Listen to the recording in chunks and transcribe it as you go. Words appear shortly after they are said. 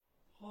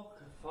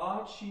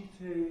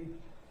Facite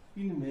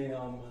in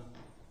meam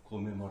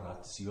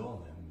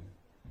commemorationem.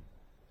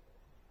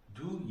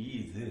 Do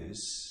ye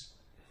this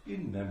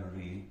in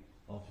memory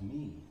of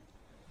me.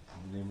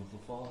 In the name of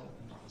the Father,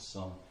 and of the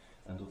Son,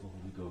 and of the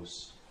Holy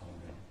Ghost.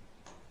 Amen.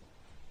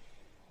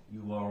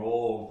 You are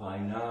all by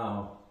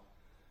now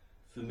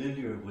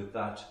familiar with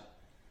that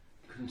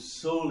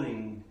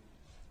consoling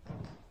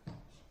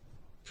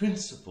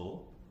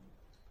principle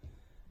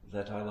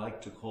that I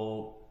like to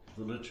call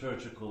the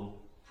liturgical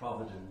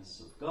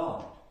providence of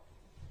God.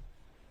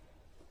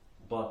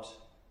 But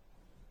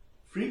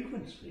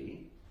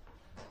frequently,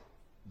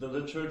 the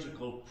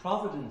liturgical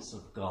providence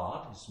of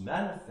God is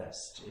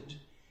manifested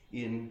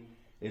in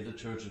a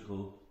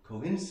liturgical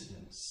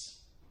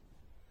coincidence.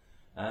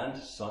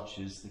 And such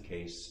is the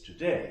case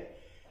today.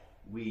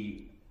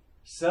 We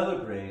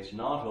celebrate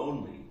not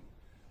only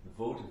the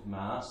votive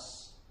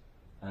Mass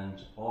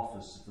and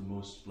office of the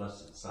Most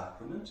Blessed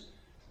Sacrament,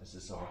 as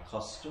is our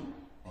custom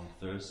on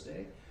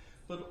Thursday,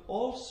 but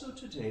also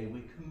today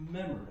we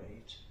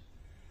commemorate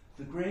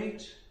the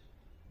great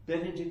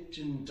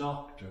Benedictine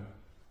doctor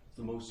of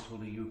the Most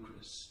Holy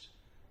Eucharist,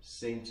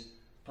 Saint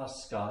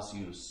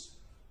Paschasius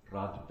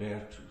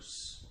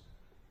Radbertus.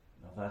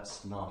 Now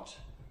that's not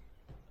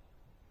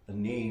a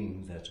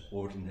name that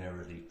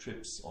ordinarily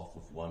trips off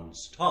of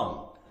one's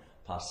tongue,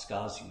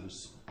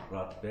 Paschasius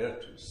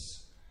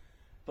Radbertus.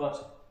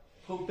 But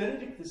Pope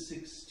Benedict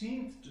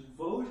XVI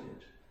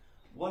devoted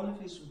one of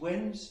his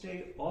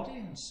Wednesday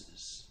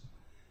audiences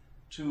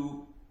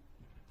to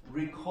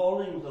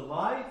recalling the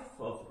life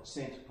of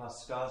Saint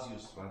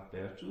Paschasius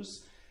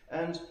Radbertus,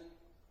 and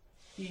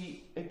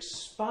he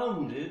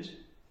expounded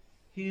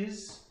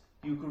his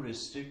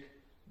Eucharistic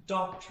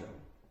doctrine.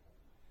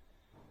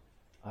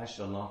 I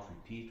shall not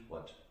repeat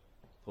what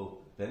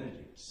Pope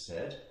Benedict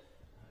said.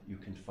 You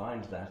can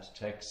find that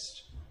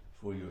text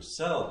for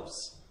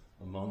yourselves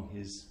among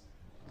his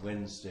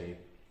Wednesday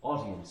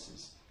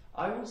audiences.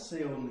 I will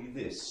say only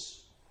this,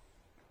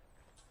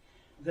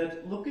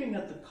 that looking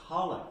at the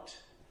collect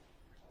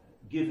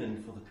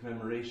given for the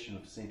commemoration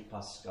of St.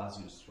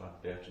 Paschasius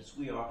Radbertus,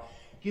 we are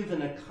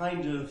given a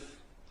kind of,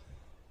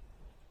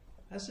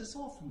 as is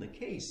often the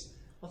case,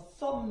 a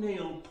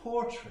thumbnail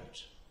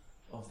portrait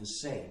of the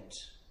saint.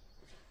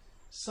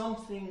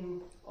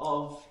 Something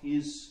of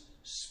his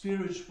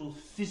spiritual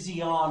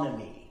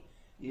physiognomy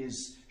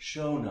is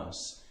shown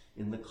us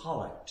in the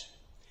collect.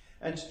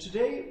 And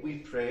today we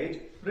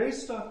prayed,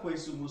 Presta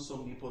quesumus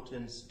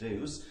omnipotens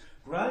Deus,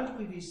 grant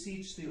we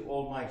beseech the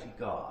Almighty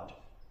God.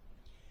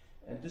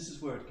 And this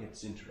is where it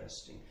gets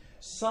interesting.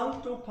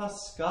 Sancto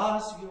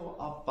Paschasio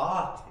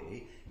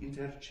Abate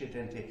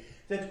intercedente,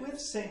 that with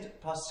Saint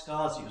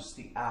Paschasius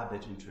the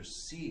abbot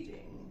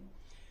interceding,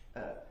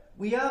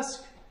 we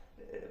ask,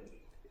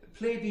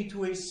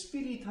 plebitue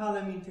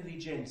spiritualem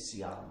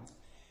intelligentiam,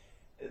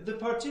 the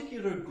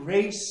particular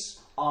grace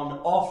on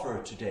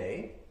offer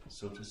today,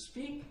 so to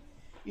speak,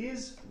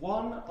 is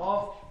one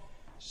of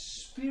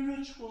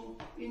spiritual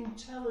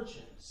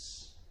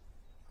intelligence.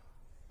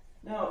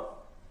 Now,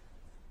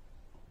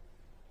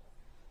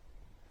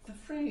 the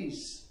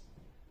phrase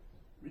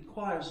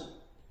requires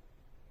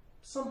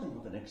something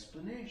of an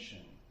explanation.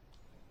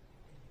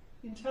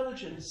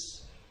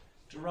 Intelligence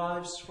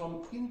derives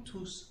from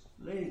intus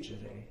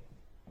legere.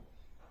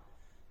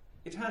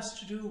 It has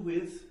to do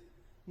with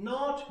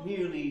not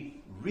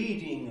merely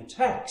reading a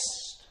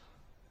text,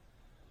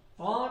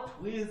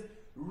 but with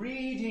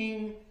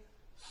reading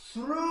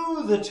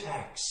through the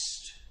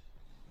text.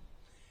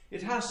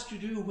 It has to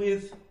do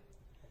with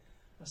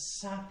a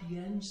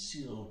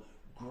sapiential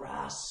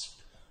grasp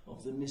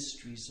of the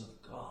mysteries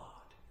of God.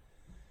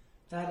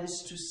 That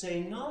is to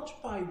say,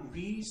 not by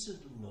reason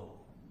alone,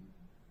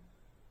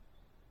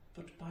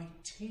 but by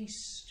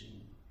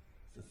tasting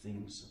the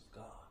things of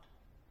God.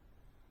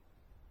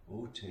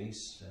 Oh,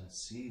 taste and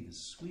see the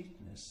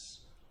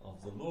sweetness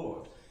of the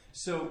Lord.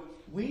 So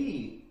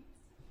we,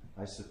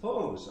 I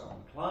suppose, are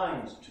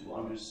inclined to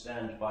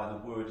understand by the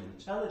word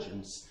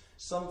intelligence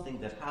something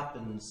that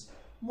happens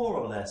more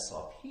or less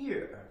up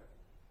here.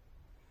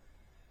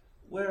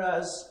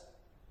 Whereas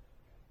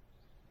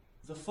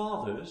the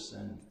Fathers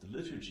and the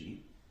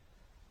liturgy,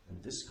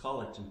 and this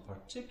collect in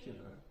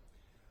particular,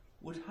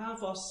 would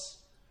have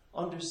us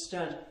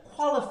understand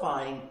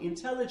qualifying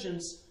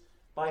intelligence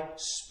by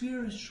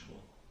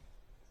spiritual.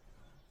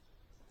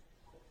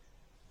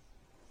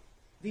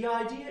 The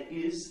idea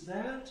is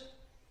that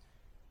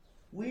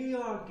we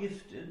are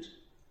gifted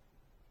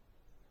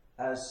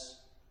as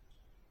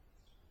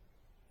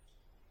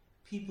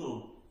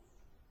people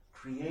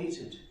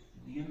created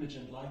in the image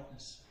and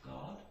likeness of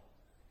God,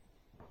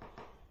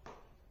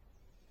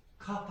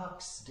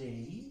 capax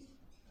Dei.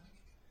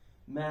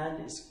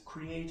 Man is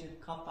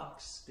created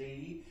capax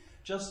Dei,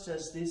 just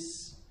as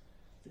this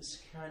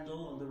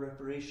candle on the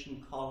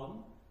reparation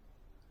column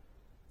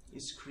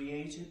is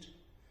created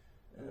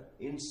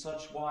in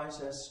such wise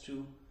as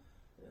to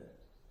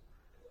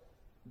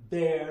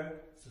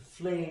bear the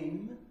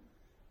flame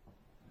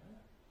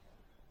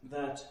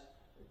that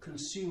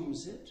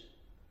consumes it.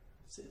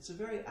 It's a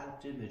very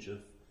apt image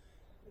of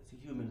the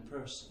human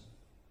person.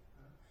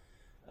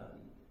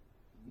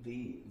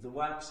 The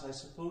wax, I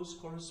suppose,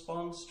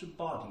 corresponds to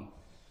body,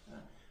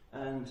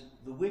 and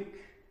the wick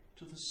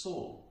to the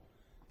soul,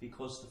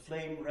 because the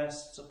flame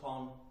rests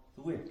upon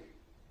the wick.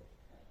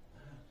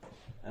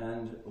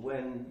 And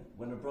when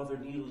a brother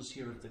kneels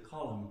here at the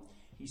column,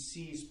 he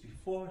sees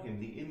before him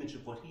the image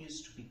of what he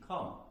is to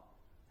become.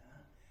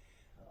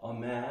 A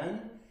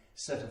man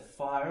set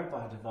afire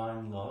by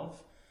divine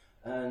love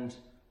and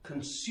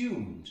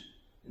consumed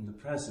in the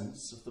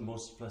presence of the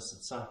most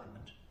blessed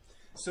sacrament.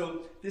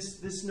 So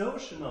this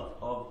notion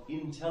of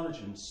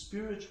intelligence,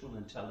 spiritual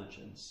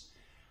intelligence,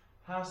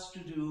 has to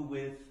do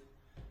with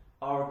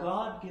our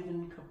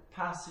God-given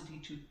capacity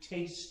to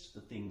taste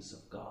the things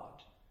of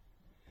God,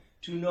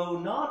 to know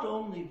not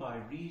only by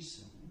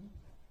reason,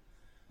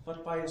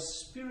 but by a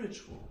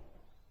spiritual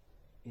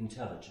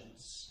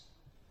intelligence.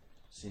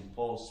 St.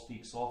 Paul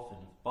speaks often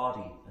of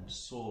body and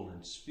soul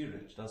and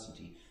spirit, doesn't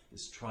he?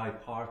 This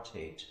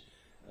tripartite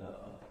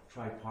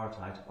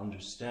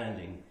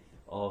understanding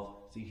of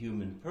the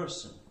human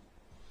person.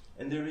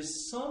 And there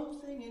is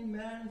something in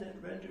man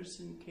that renders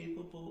him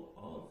capable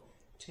of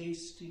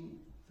tasting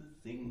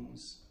the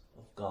things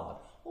of God.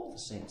 All the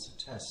saints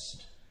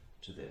attest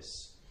to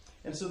this.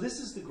 And so this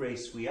is the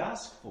grace we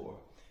ask for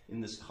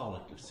in this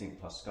collect of St.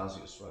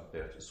 Paschasius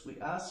Rodbertus. We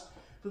ask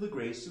for the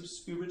grace of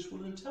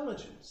spiritual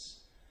intelligence.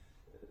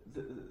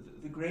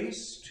 The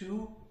grace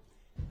to,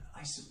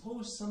 I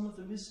suppose some of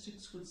the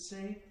mystics would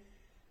say,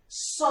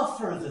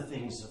 suffer the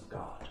things of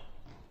God.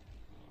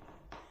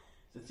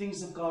 The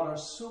things of God are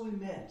so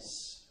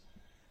immense,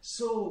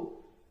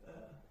 so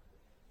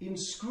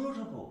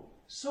inscrutable,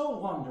 so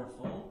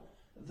wonderful,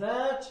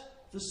 that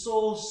the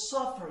soul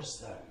suffers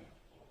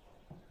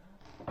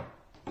them.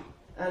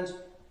 And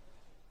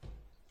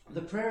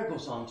the prayer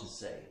goes on to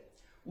say,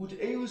 ut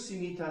eius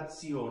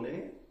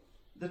imitatione,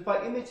 that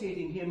by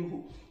imitating him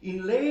who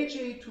in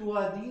lege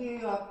tua die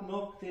ac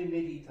nocte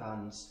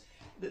meditans,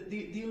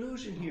 the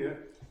allusion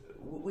here,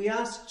 we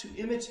ask to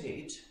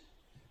imitate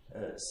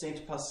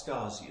St.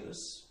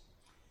 Paschasius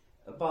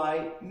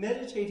by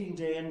meditating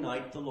day and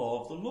night the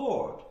law of the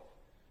Lord.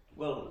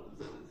 Well,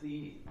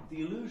 the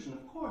allusion,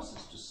 of course,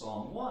 is to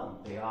Psalm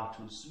 1,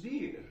 Beatus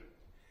vir.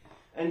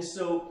 And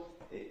so,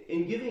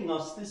 in giving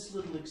us this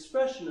little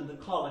expression in the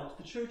collect,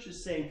 the Church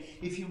is saying,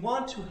 if you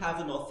want to have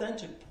an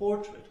authentic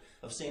portrait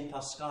of St.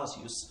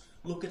 Paschasius,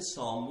 look at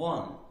Psalm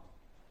 1.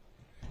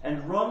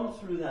 And run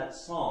through that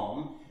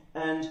psalm,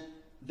 and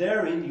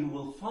therein you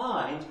will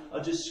find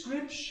a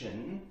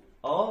description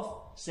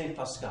of St.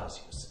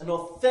 Paschasius, an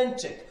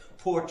authentic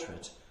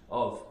portrait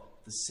of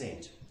the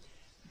saint.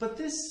 But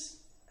this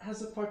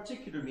has a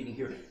particular meaning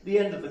here. The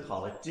end of the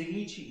collect,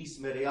 Deici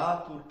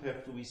mereatur per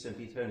fluis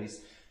sempiternis,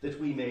 that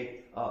we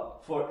may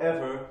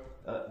forever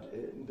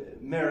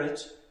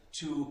merit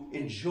to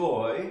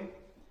enjoy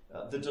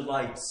the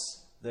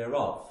delights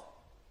thereof.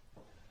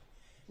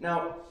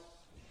 Now,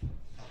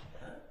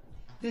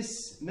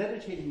 this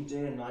meditating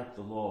day and night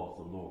the law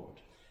of the Lord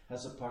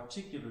has a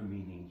particular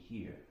meaning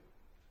here.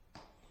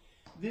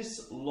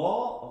 This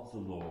law of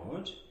the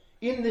Lord,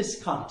 in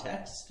this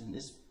context, in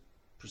this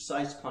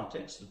precise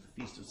context of the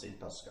Feast of St.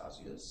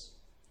 Paschasius,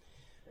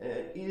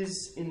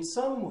 is in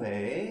some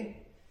way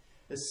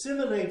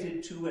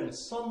assimilated to and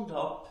summed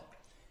up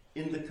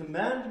in the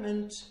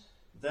commandment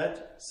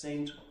that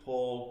St.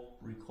 Paul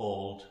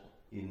recalled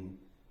in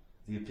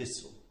the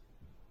epistle.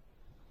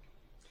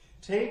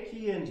 Take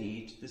ye and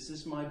eat, this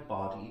is my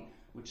body,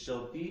 which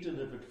shall be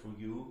delivered for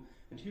you.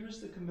 And here is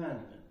the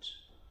commandment.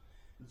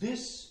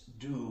 This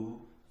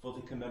do for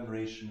the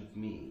commemoration of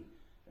me.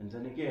 And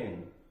then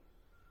again,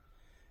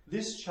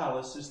 this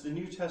chalice is the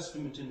New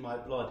Testament in my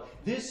blood.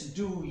 This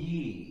do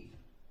ye,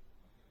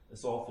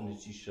 as often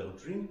as ye shall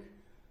drink,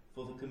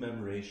 for the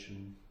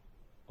commemoration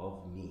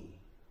of me.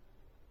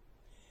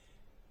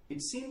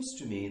 It seems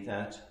to me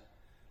that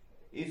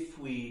if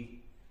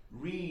we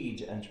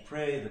read and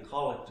pray the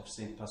collect of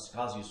St.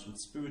 Paschasius with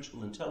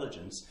spiritual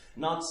intelligence,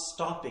 not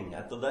stopping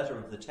at the letter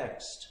of the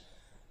text,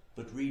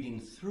 but reading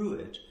through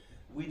it,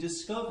 we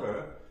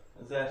discover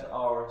that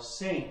our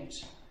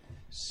saint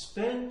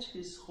spent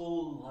his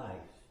whole life,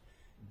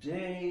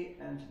 day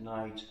and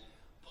night,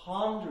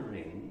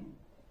 pondering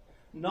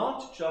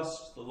not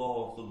just the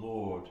law of the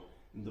Lord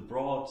in the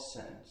broad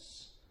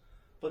sense,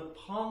 but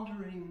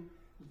pondering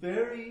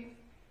very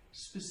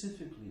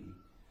specifically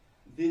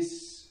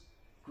this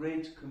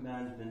great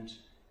commandment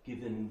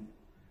given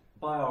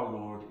by our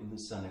Lord in the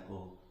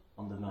cenacle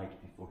on the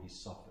night before he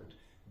suffered.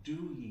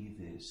 Do ye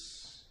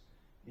this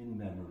in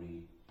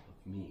memory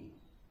of me.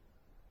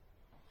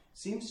 It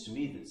seems to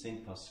me that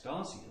St.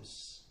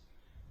 Paschasius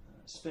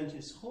spent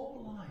his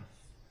whole life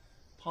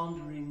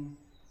pondering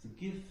the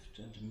gift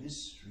and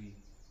mystery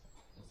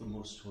of the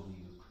Most Holy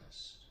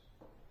Eucharist.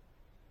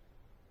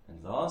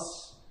 And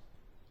thus,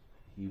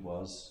 he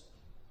was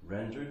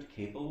rendered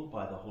capable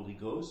by the Holy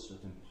Ghost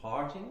of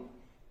imparting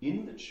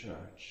in the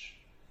Church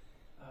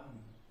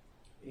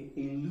a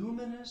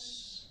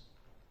luminous,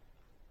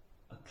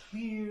 a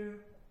clear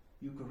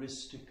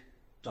Eucharistic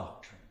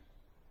doctrine.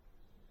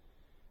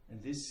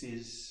 And this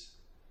is,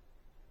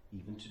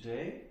 even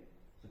today,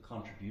 the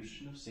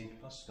contribution of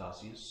St.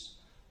 Paschasius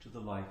to the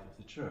life of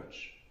the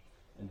Church.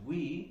 And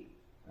we,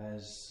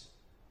 as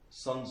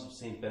sons of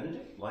St.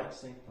 Benedict, like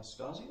St.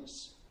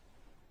 Paschasius,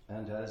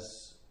 and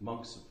as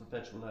monks of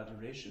perpetual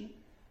adoration,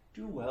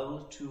 do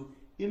well to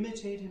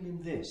imitate him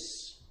in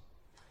this,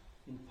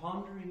 in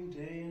pondering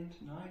day and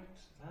night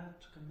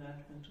that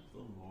commandment of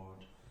the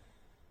Lord.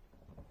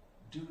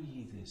 Do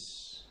ye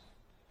this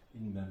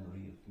in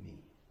memory of me.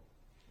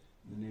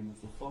 In the name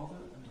of the Father,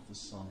 and of the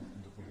Son,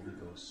 and of the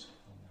Holy Ghost.